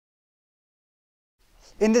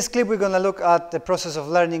In this clip, we're going to look at the process of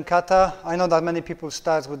learning kata. I know that many people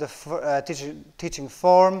start with the teaching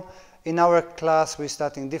form. In our class, we're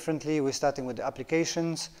starting differently. We're starting with the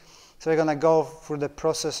applications. So we're going to go through the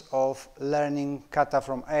process of learning kata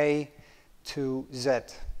from A to Z.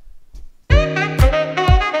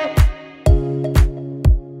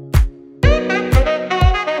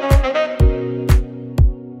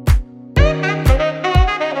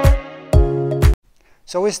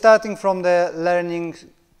 So we're starting from the learning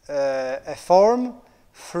a form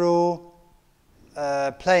through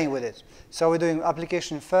playing with it. So we're doing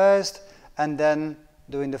application first and then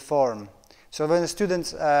doing the form. So when the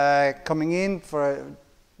students coming in for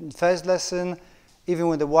a first lesson, even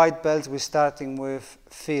with the white belts, we're starting with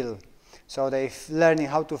feel. So they're learning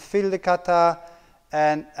how to feel the kata,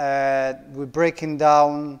 and we're breaking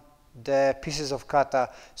down the pieces of kata.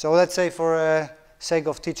 So let's say for sake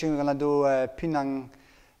of teaching, we're going to do Pinang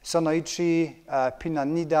Sonoichi,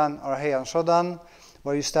 Pinang Nidan, or Heian Shodan,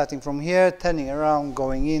 where you're starting from here, turning around,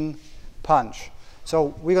 going in, punch.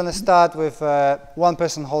 So we're going to start with one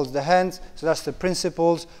person holds the hands, so that's the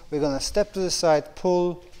principles. We're going to step to the side,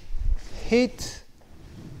 pull, hit,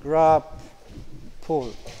 grab,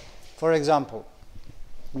 pull, for example.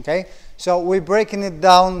 Okay, so we're breaking it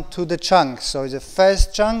down to the chunks. So it's the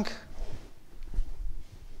first chunk,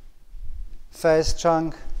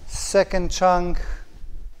 second chunk,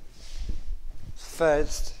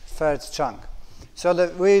 third chunk. So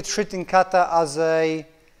that we're treating kata as a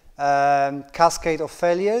cascade of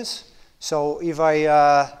failures. So if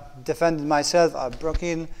I defended myself, I broke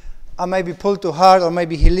in, I maybe pulled too hard, or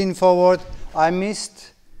maybe he leaned forward, I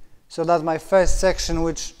missed. So that's my first section,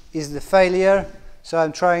 which is the failure. So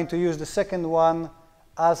I'm trying to use the second one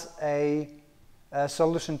as a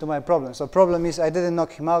solution to my problem. So problem is I didn't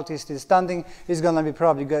knock him out, he's still standing, he's going to be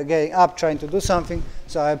probably getting up, trying to do something.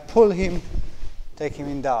 So I pull him, take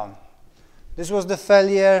him down. This was the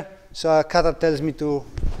failure, so kata tells me to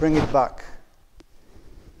bring it back.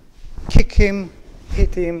 Kick him,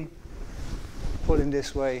 hit him, pull him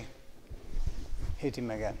this way, hit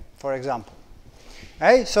him again, for example.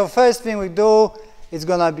 Okay, so first thing we do is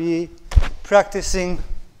gonna be practicing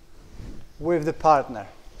with the partner.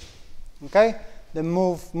 Okay, the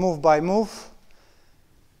move by move.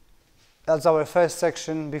 That's our first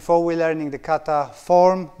section. Before we're learning the kata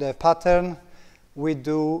form, the pattern, we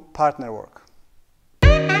do partner work.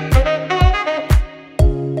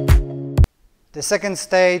 The second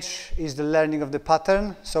stage is the learning of the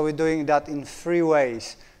pattern. So we're doing that in 3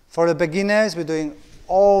 ways. For the beginners, we're doing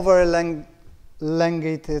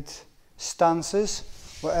elongated stances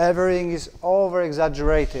where everything is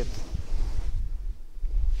over-exaggerated.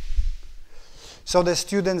 So the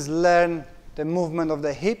students learn the movement of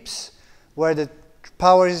the hips, where the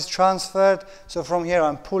power is transferred. So from here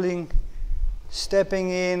I'm pulling, stepping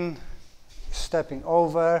in, stepping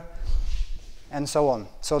over, and so on.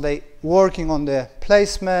 So they working on the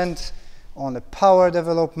placement, on the power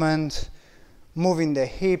development, moving the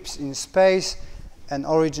hips in space, and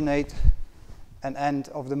originate an end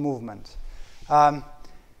of the movement.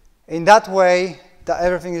 In that way, that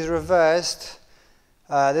everything is reversed.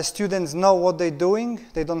 The students know what they're doing.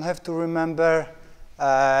 They don't have to remember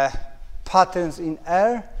patterns in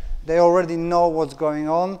air. They already know what's going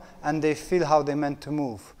on, and they feel how they're meant to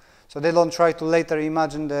move. So they don't try to later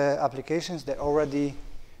imagine the applications. They already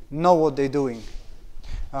know what they're doing.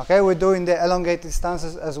 Okay, we're doing the elongated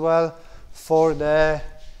stances as well for the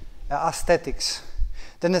aesthetics.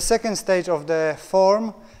 Then the second stage of the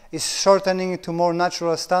form is shortening it to more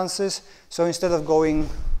natural stances. So instead of going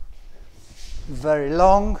very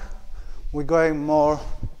long, we're going more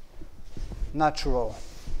natural.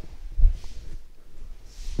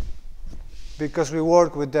 Because we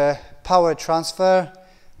work with the power transfer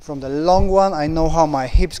from the long one, I know how my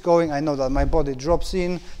hips going, I know that my body drops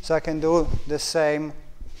in, so I can do the same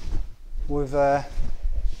with a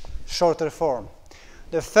shorter form.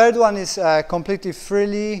 The third one is completely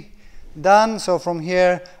freely done. So from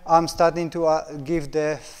here, I'm starting to give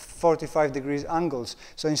the 45 degrees angles.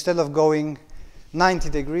 So instead of going 90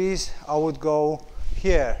 degrees, I would go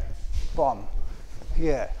here, boom,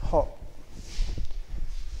 here, hop.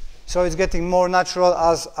 So it's getting more natural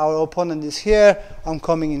as our opponent is here, I'm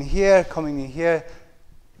coming in here, coming in here.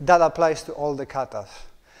 That applies to all the katas.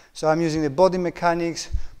 So I'm using the body mechanics,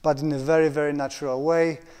 but in a very, very natural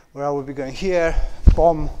way, where I will be going here,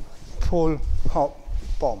 boom, pull, hop,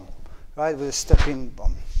 boom, right, with a step in,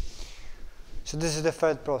 boom. So this is the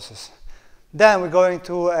third process. Then we're going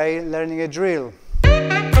to learning a drill.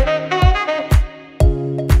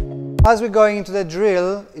 As we're going into the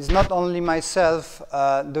drill, it's not only myself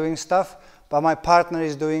doing stuff, but my partner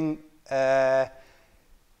is doing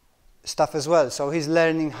stuff as well. So he's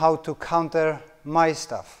learning how to counter my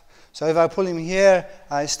stuff. So if I pull him here,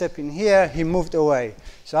 I step in here, he moved away.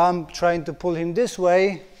 So I'm trying to pull him this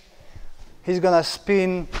way, he's gonna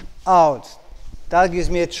spin out. That gives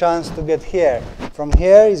me a chance to get here. From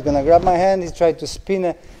here, he's gonna grab my hand, he's trying to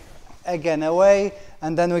spin again away,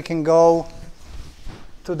 and then we can go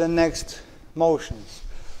to the next motions.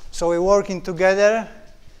 So we're working together.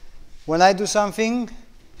 When I do something,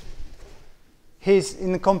 he's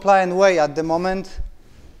in a compliant way at the moment,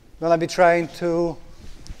 gonna be trying to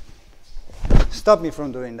stop me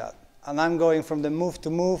from doing that. And I'm going from the move to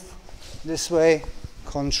move, this way,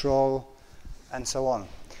 control, and so on.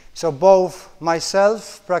 So both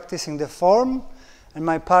myself practicing the form and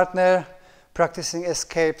my partner practicing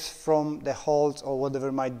escapes from the holds or whatever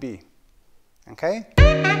it might be. Okay?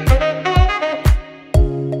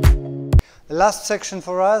 The last section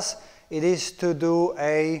for us, it is to do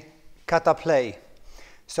a kata play.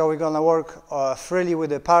 So we're going to work freely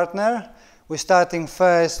with a partner. We're starting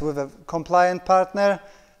first with a compliant partner,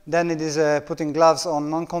 then it is putting gloves on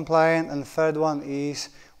non-compliant, and the third one is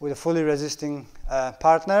with a fully resisting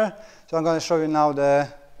partner. So I'm going to show you now the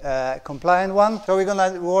compliant one. So we're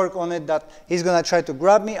going to work on it that he's going to try to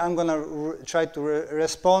grab me, I'm going to try to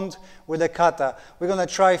respond with a kata. We're going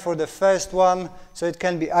to try for the first one, so it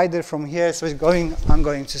can be either from here, so it's going, I'm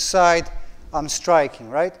going to side, I'm striking,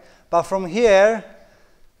 right? But from here,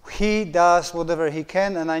 he does whatever he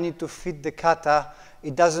can, and I need to fit the kata.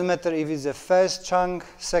 It doesn't matter if it's the first chunk,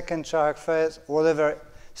 second chunk, first, whatever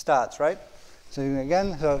starts, right? So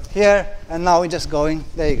again, so here, and now we're just going,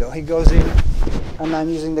 there you go, he goes in, and I'm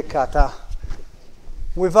using the kata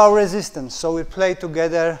without resistance. So we play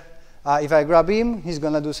together. If I grab him, he's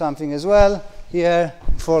gonna do something as well, here,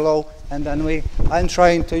 follow, and then I'm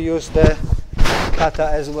trying to use the kata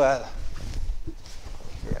as well.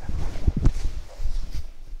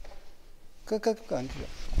 Go on.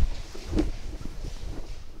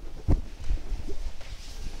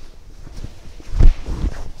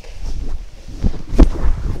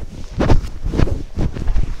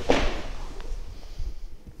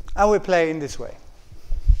 And we play in this way.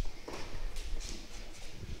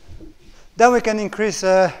 Then we can increase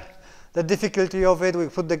the difficulty of it. We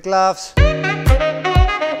put the gloves.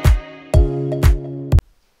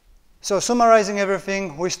 So summarizing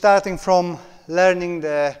everything, we're starting from learning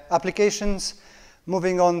the applications,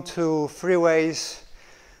 moving on to 3 ways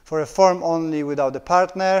for a form only without the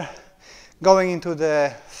partner, going into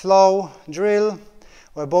the flow drill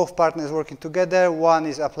where both partners working together, one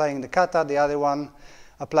is applying the kata, the other one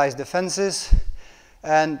applies defenses,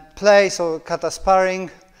 and play, so kata sparring,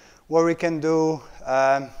 where we can do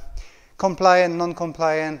compliant,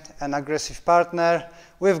 non-compliant, and aggressive partner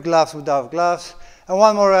with gloves, without gloves. And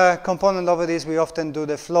one more component of it is we often do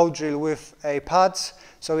the flow drill with pads.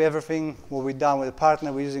 So everything will be done with a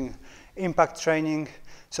partner. We're using impact training,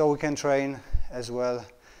 so we can train as well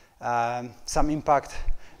some impact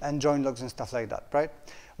and joint locks and stuff like that, right?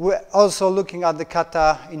 We're also looking at the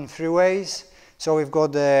kata in 3 ways. So we've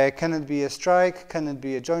got the, can it be a strike, can it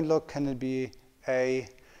be a joint lock, can it be a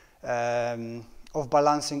off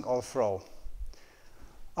balancing or throw.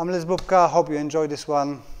 I'm Bubka, hope you enjoyed this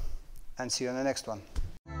one, and see you on the next one.